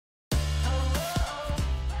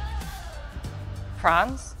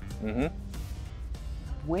Franz? Mm-hmm.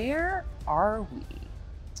 Where are we?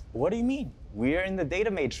 What do you mean? We're in the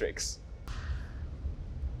data matrix.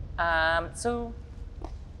 So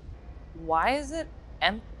why is it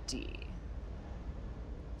empty?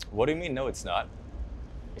 What do you mean? No, it's not.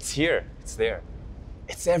 It's here. It's there.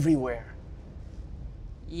 It's everywhere.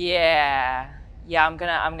 Yeah, I'm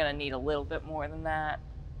gonna need a little bit more than that.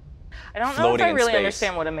 I don't know if Floating I in really space.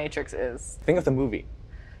 understand what a matrix is. Think of the movie.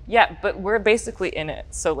 Yeah, but we're basically in it.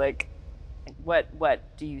 So like,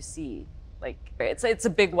 what do you see? Like, it's a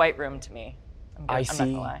big white room to me. I'm not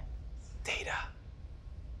gonna lie. Data.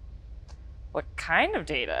 What kind of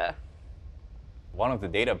data? One of the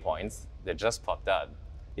data points that just popped up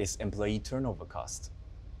is employee turnover cost.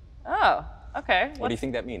 Oh, okay. What do you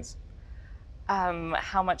think that means?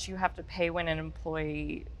 How much you have to pay when an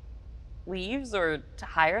employee leaves or to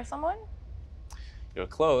hire someone? You're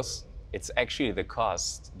close. It's actually the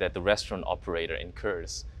cost that the restaurant operator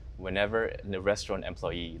incurs whenever the restaurant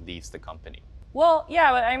employee leaves the company. Well,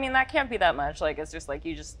 yeah, but I mean, that can't be that much. Like, it's just like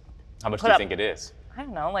you just How much do you think it is? I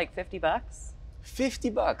don't know, like $50.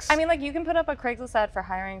 $50. I mean, like, you can put up a Craigslist ad for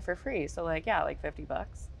hiring for free. So like, yeah, like $50.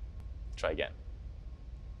 Try again.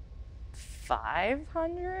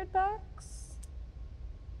 $500?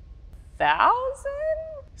 1,000?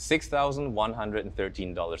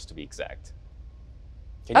 $6,113 to be exact.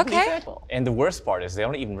 Can you believe that? And the worst part is they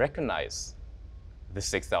don't even recognize the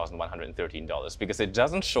 $6,113 because it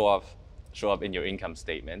doesn't show up in your income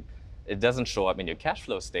statement. It doesn't show up in your cash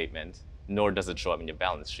flow statement, nor does it show up in your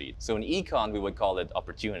balance sheet. So in econ, we would call it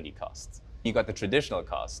opportunity costs. You got the traditional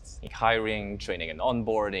costs, like hiring, training and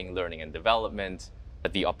onboarding, learning and development.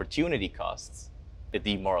 But the opportunity costs, the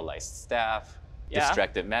demoralized staff,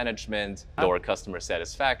 distracted management, lower customer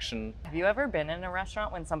satisfaction. Have you ever been in a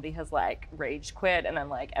restaurant when somebody has like rage quit and then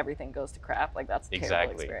like everything goes to crap? Like that's a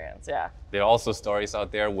terrible experience. Yeah. There are also stories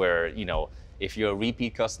out there where, if you're a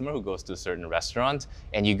repeat customer who goes to a certain restaurant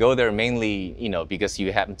and you go there mainly, because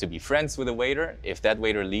you happen to be friends with a waiter, if that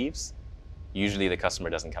waiter leaves, usually the customer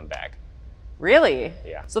doesn't come back. Really?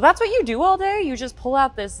 Yeah. So that's what you do all day? You just pull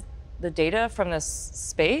out the data from this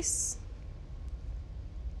space?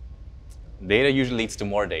 Data usually leads to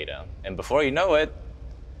more data. And before you know it,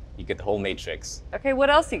 you get the whole matrix. Okay, what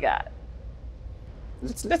else you got?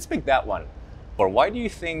 Let's pick that one. Or why do you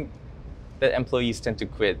think that employees tend to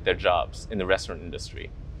quit their jobs in the restaurant industry?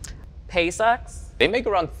 Pay sucks? They make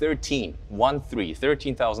around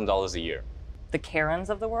 $13,000 a year. The Karens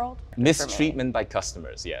of the world? Mistreatment by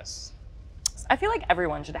customers, yes. I feel like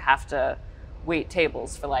everyone should have to wait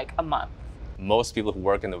tables for like a month. Most people who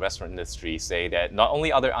work in the restaurant industry say that not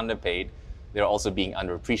only are they underpaid, they're also being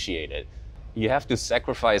underappreciated. You have to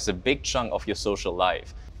sacrifice a big chunk of your social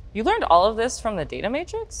life. You learned all of this from the data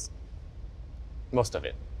matrix? Most of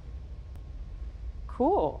it.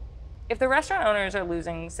 Cool. If the restaurant owners are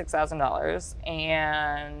losing $6,000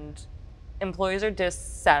 and employees are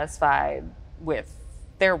dissatisfied with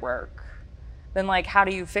their work, then like, how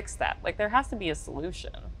do you fix that? Like, there has to be a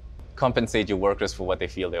solution. Compensate your workers for what they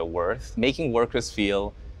feel they're worth, making workers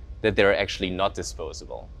feel that they're actually not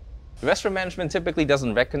disposable. Restaurant management typically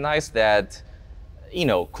doesn't recognize that,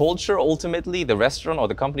 culture ultimately, the restaurant or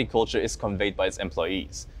the company culture is conveyed by its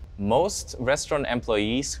employees. Most restaurant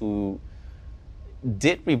employees who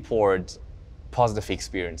did report positive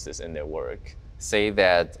experiences in their work say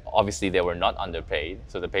that obviously they were not underpaid,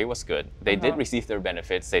 so the pay was good. They did receive their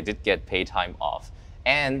benefits, they did get paid time off,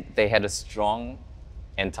 and they had a strong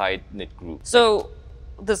and tight-knit group. So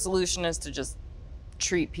the solution is to just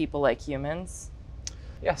treat people like humans?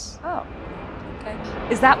 Yes. Oh, okay.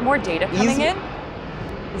 Is that more data coming in?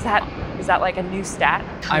 Is that like a new stat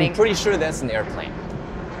coming? I'm pretty sure that's an airplane.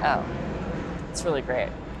 Oh, it's really great.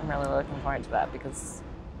 I'm really looking forward to that because,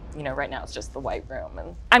 right now it's just the white room.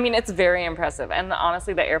 And I mean, it's very impressive. And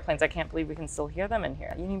honestly, the airplanes, I can't believe we can still hear them in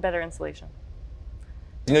here. You need better insulation.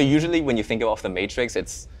 Usually when you think of the matrix,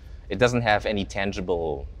 it doesn't have any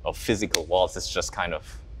tangible or physical walls. It's just kind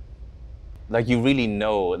of like you really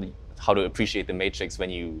know how to appreciate the matrix when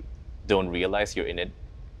you don't realize you're in it.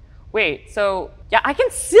 Wait, so yeah, I can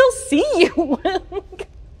still see you.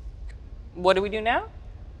 What do we do now?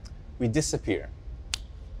 We disappear.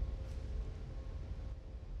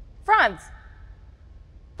 Franz,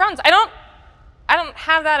 I don't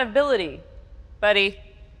have that ability, buddy.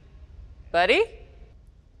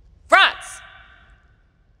 Franz!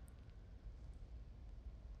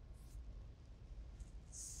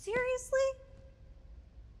 Seriously?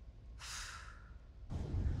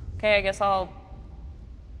 Okay, I guess I'll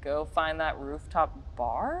go find that rooftop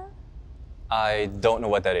bar? I don't know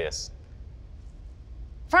what that is.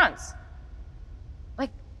 Franz,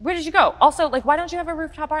 like, Where did you go? Also, like, why don't you have a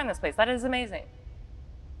rooftop bar in this place? That is amazing.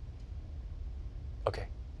 Okay,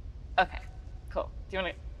 Okay, cool. Do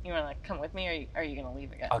you wanna come with me, or are you gonna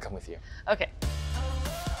leave again? I'll come with you. Okay.